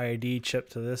hand our ID chip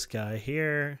to this guy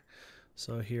here.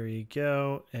 So here you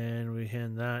go. And we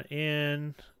hand that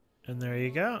in. And there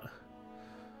you go.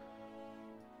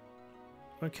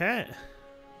 Okay.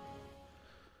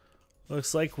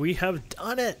 Looks like we have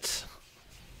done it.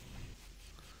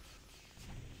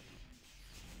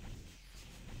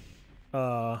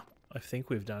 I think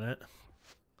we've done it.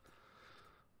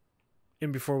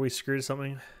 And before we screwed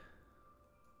something.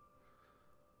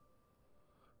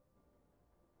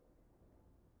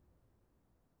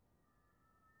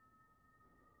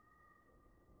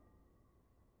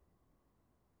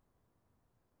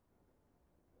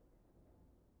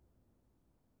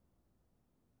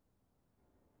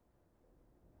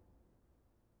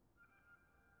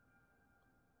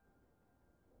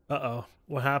 Uh-oh.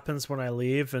 What happens when I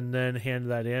leave and then hand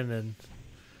that in and...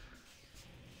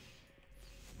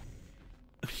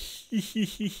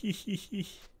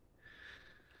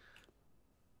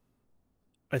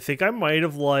 I think I might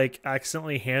have like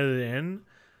accidentally handed it in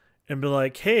and be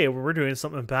like, hey, we're doing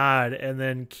something bad, and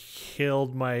then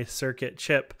killed my circuit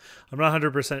chip. I'm not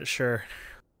 100% sure.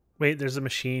 Wait, there's a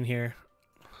machine here.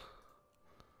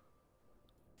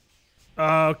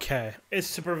 Okay.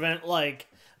 It's to prevent like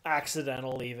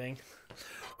accidental leaving.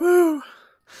 Woo!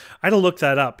 I had to look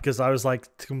that up because I was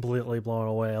like completely blown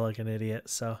away like an idiot.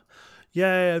 So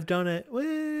yay, I've done it.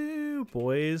 Woo!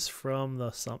 Boys from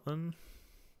the something.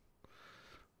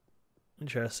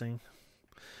 Interesting.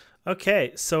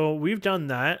 Okay, so we've done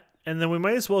that. And then we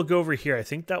might as well go over here. I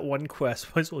think that one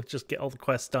quest, might as well just get all the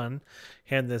quests done.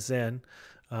 Hand this in.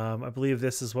 I believe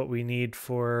this is what we need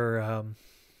for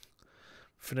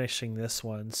finishing this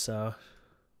one. So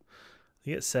I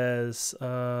think it says,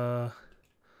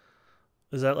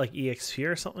 is that like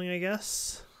EXP or something, I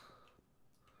guess?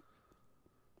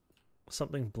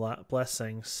 Something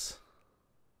blessings.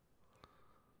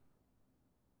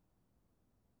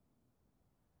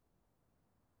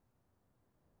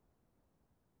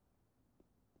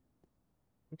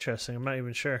 Interesting. I'm not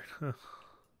even sure. Huh.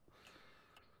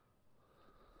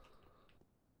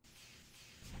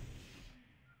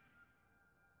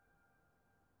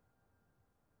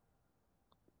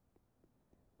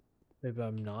 Maybe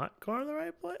I'm not going the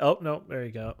right place. Oh, no. There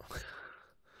you go.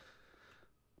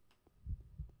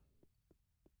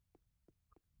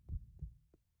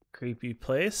 Creepy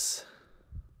place.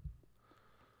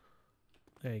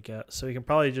 There you go. So we can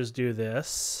probably just do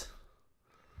this.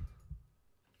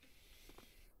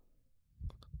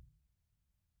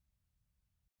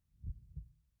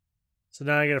 So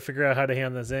now I gotta figure out how to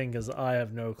hand this in because I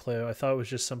have no clue. I thought it was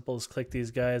just simple as click these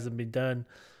guys and be done.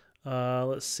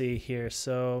 Let's see here.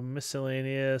 So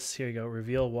miscellaneous. Here you go.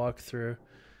 Reveal walkthrough.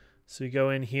 So you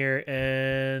go in here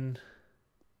and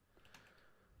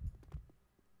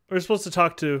we're supposed to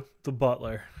talk to the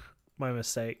butler. My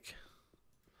mistake.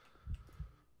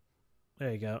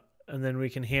 There you go. And then we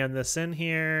can hand this in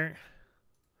here.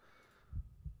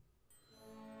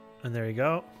 And there you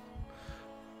go.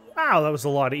 Wow, that was a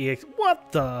lot of EX.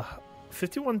 What the?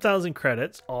 51,000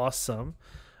 credits. Awesome.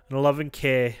 And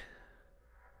 11K.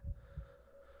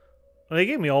 Well, they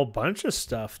gave me a whole bunch of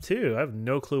stuff, too. I have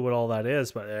no clue what all that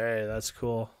is, but hey, that's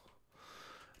cool.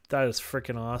 That is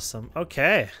freaking awesome.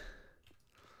 Okay.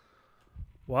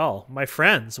 Well, my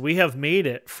friends, we have made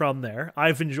it from there.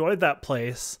 I've enjoyed that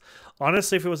place.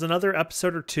 Honestly, if it was another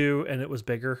episode or two and it was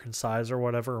bigger in size or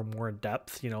whatever, or more in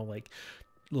depth, you know, like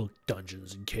little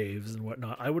dungeons and caves and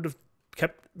whatnot, I would have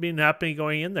kept being happy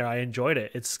going in there. I enjoyed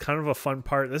it. It's kind of a fun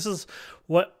part. This is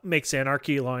what makes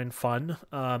Anarchy line fun,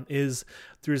 is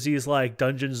there's these like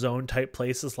dungeon zone type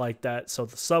places like that. So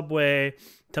the subway,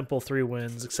 Temple 3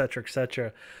 Winds, etc.,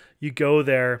 etc. You go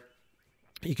there,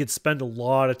 you could spend a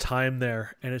lot of time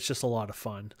there, and it's just a lot of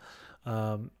fun.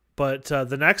 But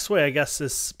the next way, I guess,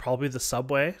 is probably the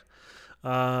subway.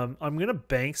 I'm going to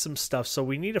bank some stuff. So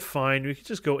we need to find, we could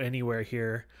just go anywhere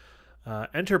here.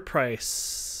 Enter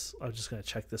price. I'm just going to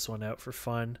check this one out for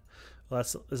fun. Well,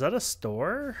 is that a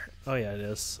store? Oh yeah, it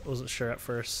is. I wasn't sure at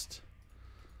first.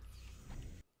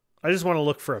 I just want to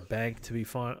look for a bank, to be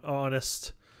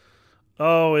honest.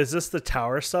 Oh, is this the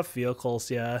tower stuff?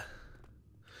 Vehicles, yeah.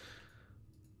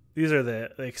 These are the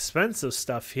expensive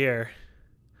stuff here.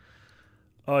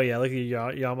 Oh yeah, look at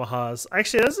Yamahas.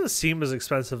 Actually, it doesn't seem as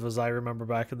expensive as I remember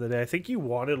back in the day. I think you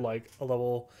wanted like a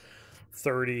level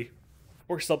 30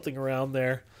 or something around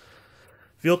there.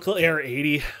 Vehicle Air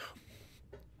 80.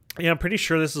 Yeah, I'm pretty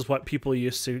sure this is what people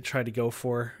used to try to go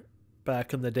for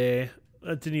back in the day.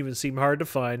 It didn't even seem hard to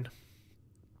find.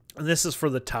 And this is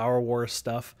for the Tower War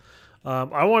stuff.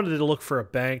 I wanted to look for a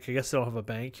bank. I guess they don't have a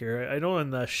bank here. I know in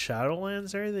the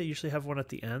Shadowlands area they usually have one at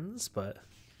the ends, but...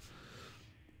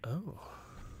 Oh.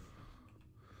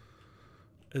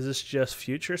 Is this just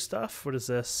future stuff? What is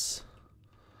this?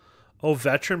 Oh,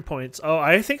 veteran points. Oh,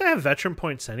 I think I have veteran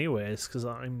points anyways, because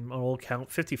I'm on old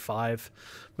count 55.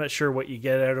 I'm not sure what you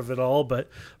get out of it all, but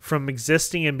from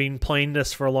existing and being playing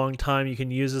this for a long time, you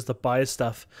can use this to buy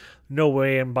stuff. No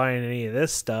way I'm buying any of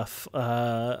this stuff.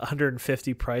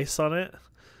 150 price on it.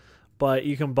 But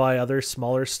you can buy other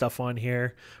smaller stuff on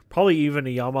here. Probably even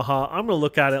a Yamaha. I'm going to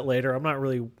look at it later. I'm not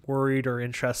really worried or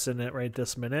interested in it right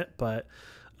this minute, but...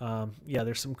 yeah,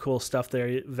 there's some cool stuff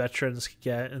there veterans can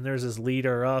get, and there's this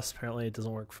leader us. Apparently it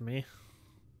doesn't work for me.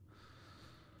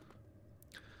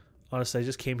 Honestly, I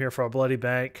just came here for a bloody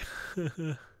bank.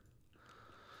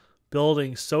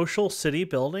 Building, social city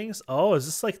buildings. Oh, is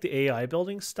this like the AI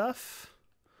building stuff?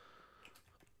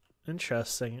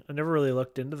 Interesting. I never really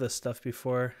looked into this stuff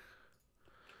before.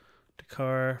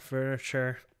 Decor,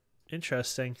 furniture.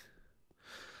 Interesting.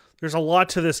 There's a lot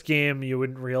to this game you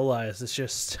wouldn't realize. It's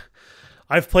just...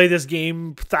 I've played this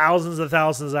game thousands and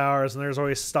thousands of hours, and there's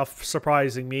always stuff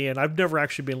surprising me, and I've never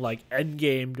actually been like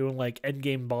endgame, doing like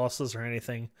endgame bosses or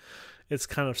anything. It's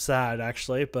kind of sad,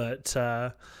 actually, but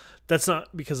that's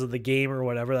not because of the game or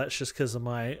whatever. That's just because of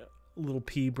my little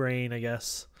pea brain, I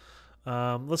guess.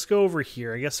 Let's go over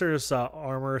here. I guess there's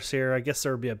armors here. I guess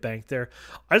there would be a bank there.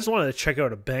 I just wanted to check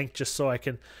out a bank just so I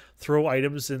can throw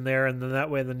items in there, and then that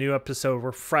way in the new episode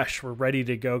we're fresh, we're ready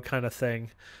to go kind of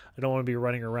thing. I don't want to be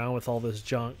running around with all this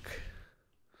junk.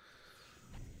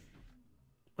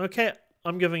 Okay,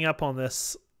 I'm giving up on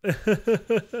this.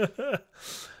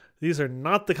 These are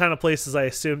not the kind of places I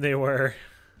assumed they were.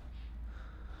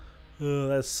 Oh,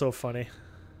 that's so funny.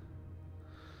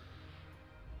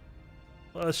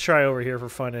 Let's try over here for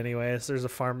fun anyways. There's a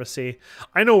pharmacy.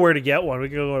 I know where to get one. We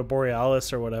can go to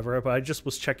Borealis or whatever, but I just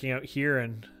was checking out here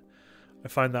and I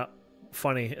find that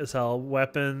funny as hell.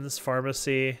 Weapons,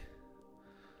 pharmacy.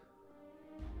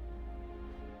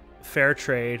 Fair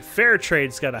trade. Fair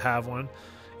trade's got to have one.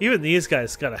 Even these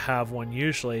guys got to have one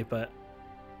usually, but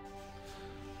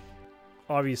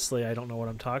obviously I don't know what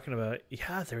I'm talking about.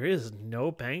 Yeah, there is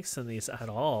no banks in these at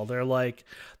all.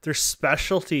 They're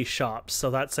specialty shops, so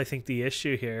that's I think the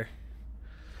issue here.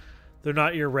 They're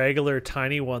not your regular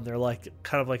tiny one. They're like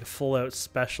kind of like a full out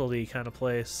specialty kind of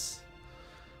place.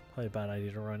 Probably a bad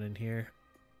idea to run in here.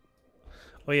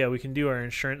 Oh yeah, we can do our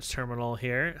insurance terminal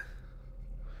here.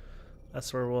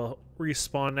 That's where we'll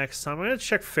respawn next time. I'm going to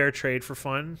check fair trade for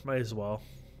fun. Might as well.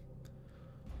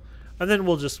 And then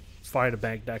we'll just find a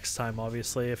bank next time,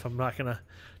 obviously, if I'm not going to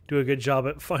do a good job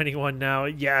at finding one now.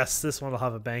 Yes, this one will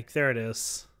have a bank. There it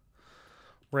is.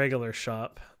 Regular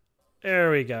shop. There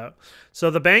we go.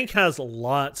 So the bank has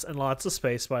lots and lots of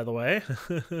space, by the way.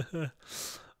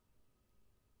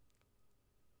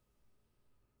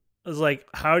 It's like,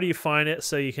 how do you find it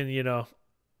so you can, you know...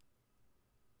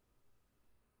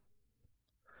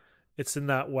 It's in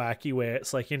that wacky way.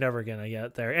 It's like you're never going to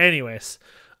get there. Anyways.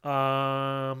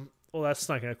 Well, that's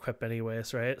not going to equip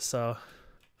anyways, right? So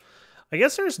I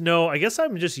guess there's no... I guess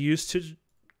I'm just used to...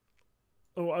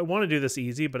 Oh, I want to do this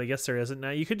easy, but I guess there isn't now.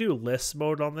 You could do list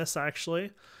mode on this,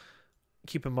 actually.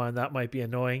 Keep in mind, that might be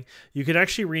annoying. You could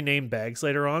actually rename bags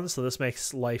later on, so this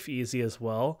makes life easy as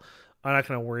well. I'm not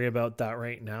going to worry about that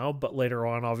right now, but later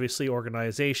on, obviously,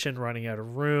 organization, running out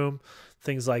of room,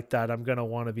 things like that, I'm going to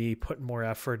want to be putting more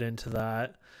effort into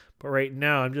that. But right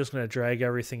now, I'm just going to drag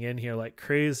everything in here like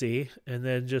crazy and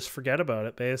then just forget about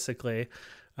it, basically.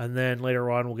 And then later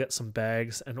on, we'll get some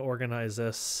bags and organize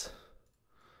this.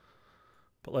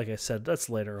 But like I said,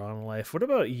 that's later on in life. What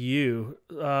about you?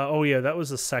 Oh, yeah, that was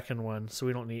the second one, so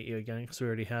we don't need you again because we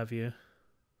already have you.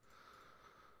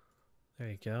 There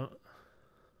you go.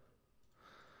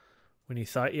 When you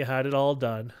thought you had it all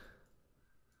done.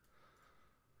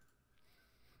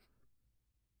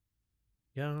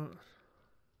 Yeah.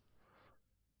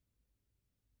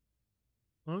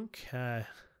 Okay.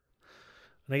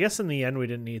 And I guess in the end, we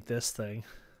didn't need this thing.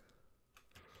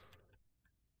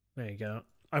 There you go.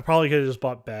 I probably could have just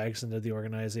bought bags and did the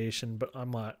organization, but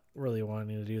I'm not really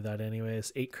wanting to do that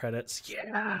anyways. 8 credits.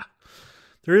 Yeah.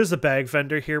 There is a bag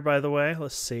vendor here, by the way.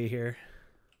 Let's see here.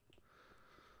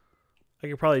 I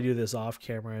could probably do this off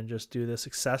camera and just do this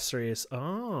accessories.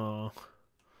 Oh.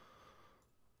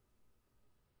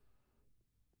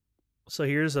 So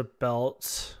here's a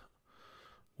belt.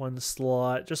 1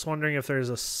 slot. Just wondering if there's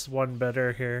a one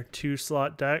better here. 2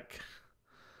 slot deck.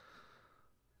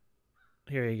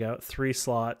 Here you go. 3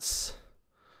 slots.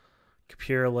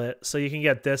 Computer lit. So you can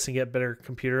get this and get better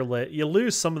computer lit. You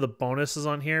lose some of the bonuses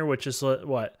on here, which is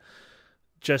what?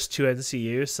 Just 2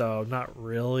 NCU, so not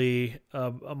really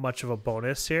much of a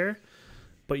bonus here.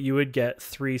 But you would get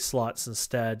 3 slots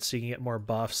instead, so you can get more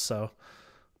buffs. So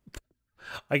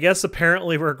I guess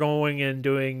apparently we're going and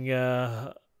doing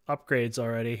upgrades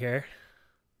already here.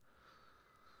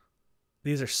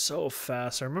 These are so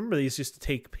fast. I remember these used to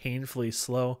take painfully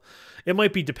slow. It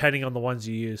might be depending on the ones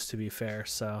you use, to be fair,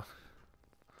 so...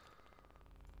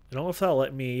 I don't know if that'll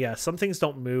let me... Yeah, some things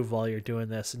don't move while you're doing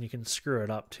this, and you can screw it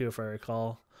up, too, if I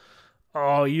recall.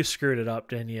 Oh, you screwed it up,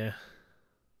 didn't you?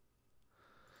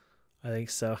 I think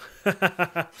so.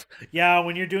 Yeah,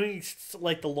 when you're doing,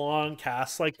 like, the long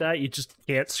casts like that, you just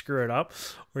can't screw it up,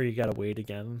 or you gotta wait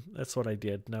again. That's what I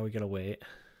did. Now we gotta wait.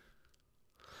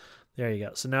 There you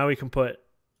go. So now we can put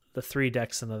the 3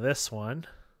 decks into this one.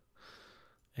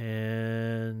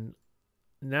 And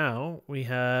now we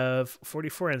have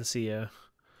 44 NCU.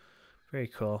 Very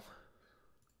cool.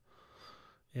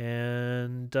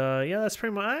 And yeah, that's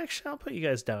pretty much... Actually, I'll put you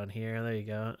guys down here. There you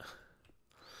go.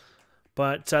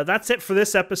 But that's it for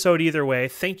this episode either way.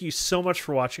 Thank you so much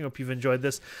for watching. Hope you've enjoyed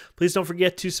this. Please don't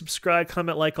forget to subscribe,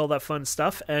 comment, like, all that fun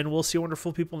stuff. And we'll see you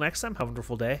wonderful people next time. Have a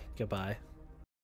wonderful day. Goodbye.